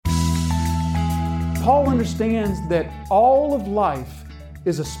Paul understands that all of life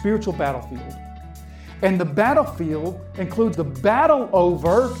is a spiritual battlefield. And the battlefield includes the battle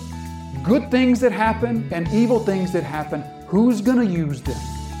over good things that happen and evil things that happen. Who's going to use them?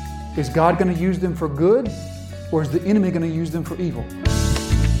 Is God going to use them for good, or is the enemy going to use them for evil?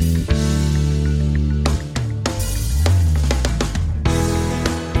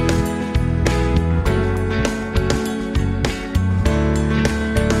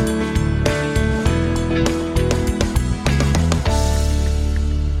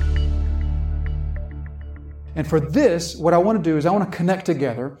 And for this, what I want to do is I want to connect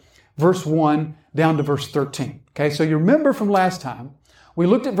together verse 1 down to verse 13. Okay, so you remember from last time, we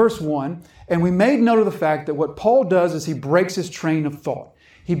looked at verse 1 and we made note of the fact that what Paul does is he breaks his train of thought.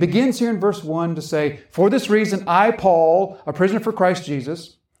 He begins here in verse 1 to say, for this reason, I, Paul, a prisoner for Christ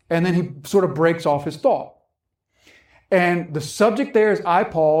Jesus, and then he sort of breaks off his thought. And the subject there is I,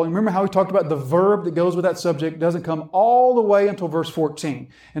 Paul. And remember how we talked about the verb that goes with that subject doesn't come all the way until verse 14.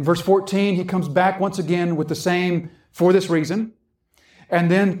 In verse 14, he comes back once again with the same, for this reason.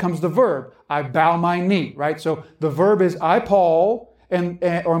 And then comes the verb, I bow my knee, right? So the verb is I, Paul,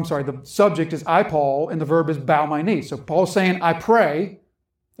 the subject is I, Paul, and the verb is bow my knee. So Paul's saying, I pray,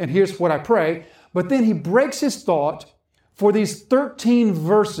 and here's what I pray. But then he breaks his thought for these 13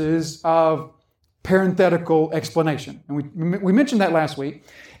 verses of parenthetical explanation. And we mentioned that last week.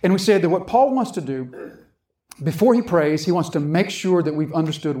 And we said that what Paul wants to do before he prays, he wants to make sure that we've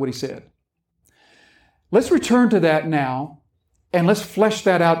understood what he said. Let's return to that now. And let's flesh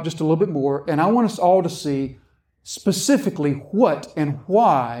that out just a little bit more. And I want us all to see specifically what and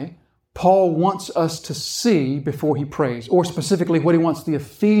why Paul wants us to see before he prays, or specifically what he wants the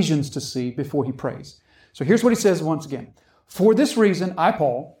Ephesians to see before he prays. So here's what he says once again. For this reason, I,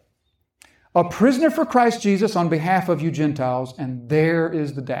 Paul, a prisoner for Christ Jesus on behalf of you Gentiles, and there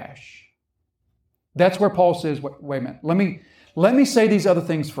is the dash. That's where Paul says, wait a minute, let me say these other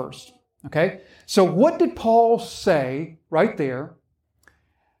things first. Okay? So what did Paul say right there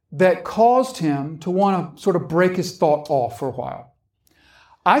that caused him to want to sort of break his thought off for a while?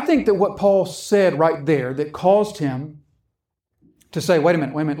 I think that what Paul said right there that caused him to say, wait a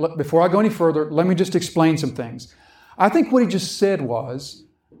minute, before I go any further, let me just explain some things. I think what he just said was,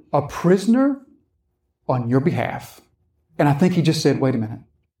 a prisoner on your behalf. And I think he just said, wait a minute.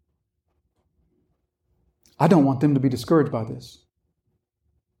 I don't want them to be discouraged by this.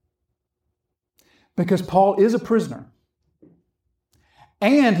 Because Paul is a prisoner.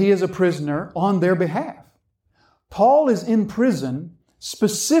 And he is a prisoner on their behalf. Paul is in prison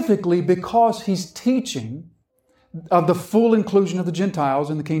specifically because he's teaching of the full inclusion of the Gentiles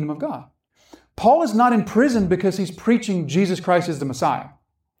in the kingdom of God. Paul is not in prison because he's preaching Jesus Christ as the Messiah.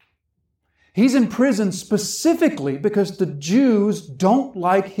 He's in prison specifically because the Jews don't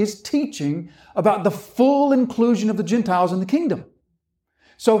like his teaching about the full inclusion of the Gentiles in the kingdom.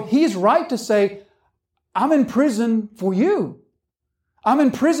 So he's right to say, I'm in prison for you. I'm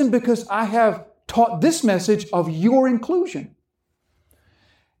in prison because I have taught this message of your inclusion.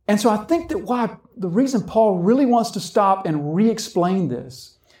 And so I think that the reason Paul really wants to stop and re-explain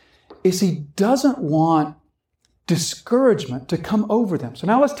this is he doesn't want discouragement to come over them. So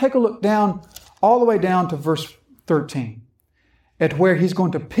now let's take a look down, all the way down to verse 13, at where he's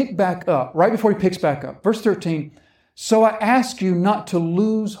going to pick back up, right before he picks back up. Verse 13, so I ask you not to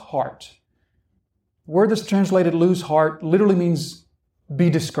lose heart. The word that's translated lose heart literally means be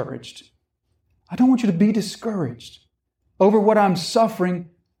discouraged. I don't want you to be discouraged over what I'm suffering,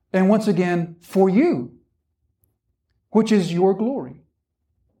 and once again, for you, which is your glory.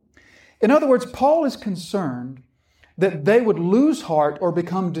 In other words, Paul is concerned that they would lose heart or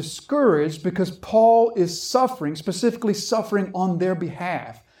become discouraged because Paul is suffering, specifically suffering on their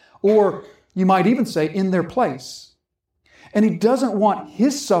behalf, or you might even say in their place. And he doesn't want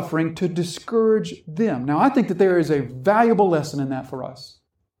his suffering to discourage them. Now, I think that there is a valuable lesson in that for us,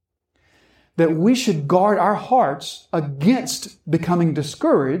 that we should guard our hearts against becoming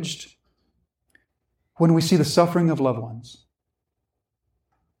discouraged when we see the suffering of loved ones.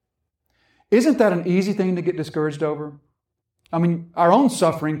 Isn't that an easy thing to get discouraged over? I mean, our own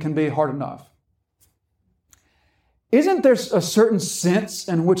suffering can be hard enough. Isn't there a certain sense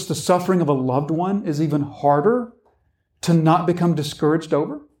in which the suffering of a loved one is even harder to not become discouraged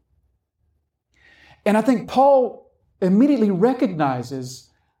over? And I think Paul immediately recognizes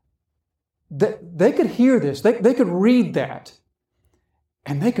that they could hear this, they could read that,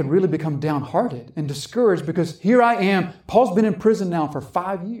 and they could really become downhearted and discouraged because here I am, Paul's been in prison now for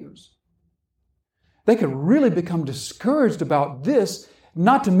 5 years. They could really become discouraged about this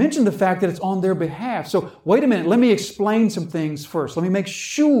not to mention the fact that it's on their behalf. So wait a minute, let me explain some things first. Let me make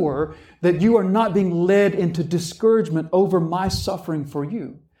sure that you are not being led into discouragement over my suffering for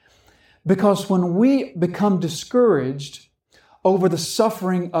you. Because when we become discouraged over the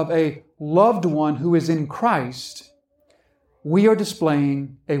suffering of a loved one who is in Christ, we are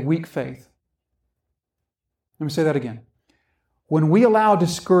displaying a weak faith. Let me say that again. When we allow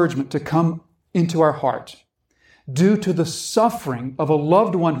discouragement to come into our heart due to the suffering of a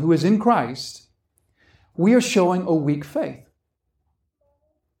loved one who is in Christ, we are showing a weak faith.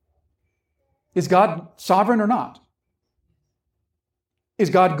 Is God sovereign or not? Is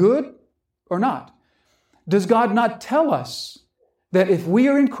God good or not? Does God not tell us that if we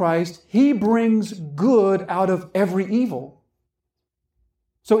are in Christ, He brings good out of every evil?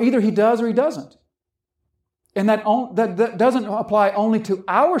 So either He does or He doesn't. And that doesn't apply only to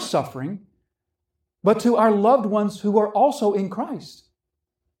our suffering, but to our loved ones who are also in Christ.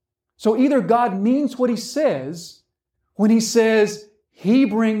 So either God means what He says when He says He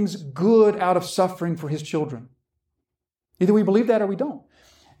brings good out of suffering for His children. Either we believe that or we don't.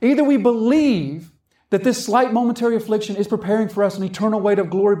 Either we believe that this slight momentary affliction is preparing for us an eternal weight of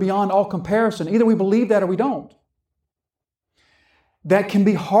glory beyond all comparison. Either we believe that or we don't. That can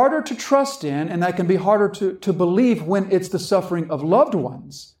be harder to trust in, and that can be harder to believe when it's the suffering of loved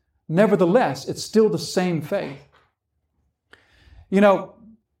ones. Nevertheless, it's still the same faith. You know,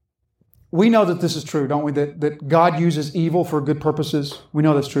 we know that this is true, don't we? That God uses evil for good purposes. We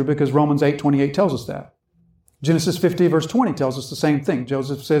know that's true because Romans 8:28 tells us that. Genesis 50 verse 20 tells us the same thing.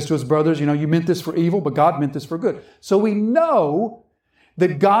 Joseph says to his brothers, you meant this for evil, but God meant this for good. So we know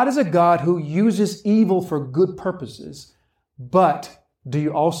that God is a God who uses evil for good purposes. But do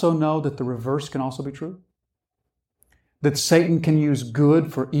you also know that the reverse can also be true? That Satan can use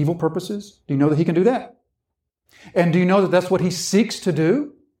good for evil purposes? Do you know that he can do that? And do you know that that's what he seeks to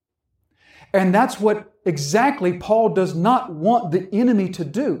do? And that's what exactly Paul does not want the enemy to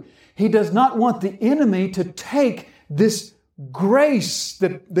do. He does not want the enemy to take this grace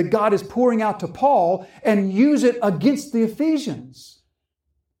that God is pouring out to Paul and use it against the Ephesians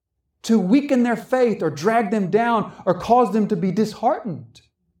to weaken their faith or drag them down or cause them to be disheartened.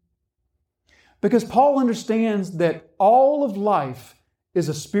 Because Paul understands that all of life is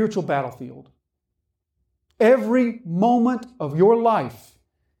a spiritual battlefield. Every moment of your life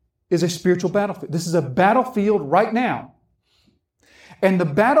is a spiritual battlefield. This is a battlefield right now. And the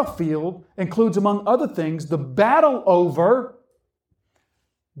battlefield includes, among other things, the battle over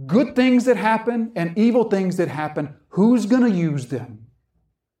good things that happen and evil things that happen. Who's going to use them?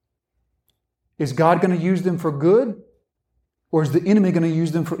 Is God going to use them for good? Or is the enemy going to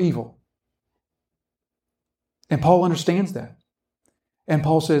use them for evil? And Paul understands that. And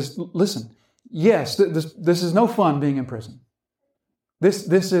Paul says, listen, yes, this is no fun being in prison.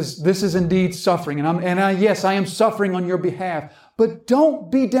 This is indeed suffering. Yes, I am suffering on your behalf. But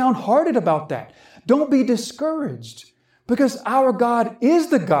don't be downhearted about that. Don't be discouraged. Because our God is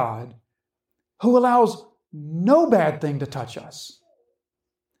the God who allows no bad thing to touch us.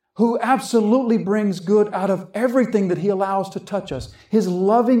 Who absolutely brings good out of everything that He allows to touch us. His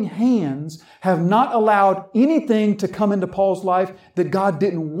loving hands have not allowed anything to come into Paul's life that God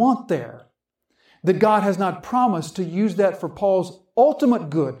didn't want there. That God has not promised to use that for Paul's ultimate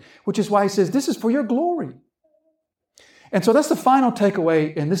good, which is why he says, this is for your glory. And so that's the final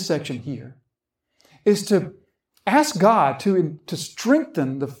takeaway in this section here, is to ask God to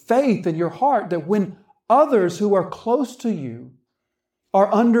strengthen the faith in your heart that when others who are close to you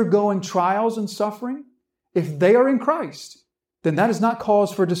are undergoing trials and suffering, if they are in Christ, then that is not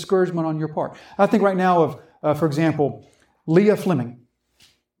cause for discouragement on your part. I think right now of, for example, Leah Fleming,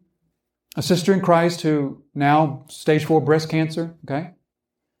 a sister in Christ who now stage 4 breast cancer, okay?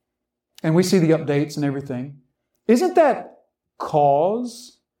 And we see the updates and everything. Isn't that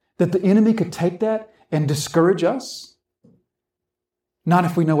cause that the enemy could take that and discourage us? Not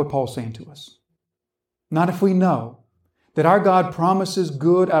if we know what Paul's saying to us. Not if we know that our God promises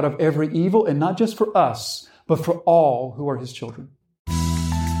good out of every evil, and not just for us, but for all who are His children.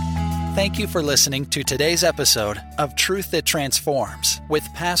 Thank you for listening to today's episode of Truth That Transforms with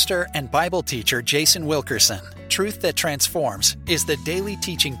pastor and Bible teacher Jason Wilkerson. Truth That Transforms is the daily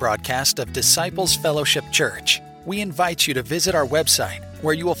teaching broadcast of Disciples Fellowship Church. We invite you to visit our website,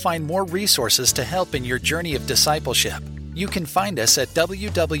 where you will find more resources to help in your journey of discipleship. You can find us at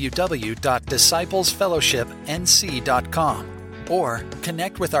www.disciplesfellowshipnc.com or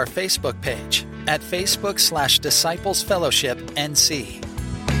connect with our Facebook page at Facebook/DisciplesFellowshipNC.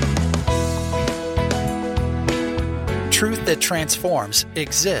 Truth That Transforms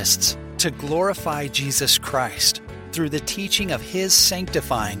exists to glorify Jesus Christ. through the teaching of His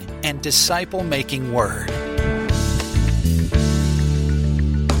sanctifying and disciple-making Word.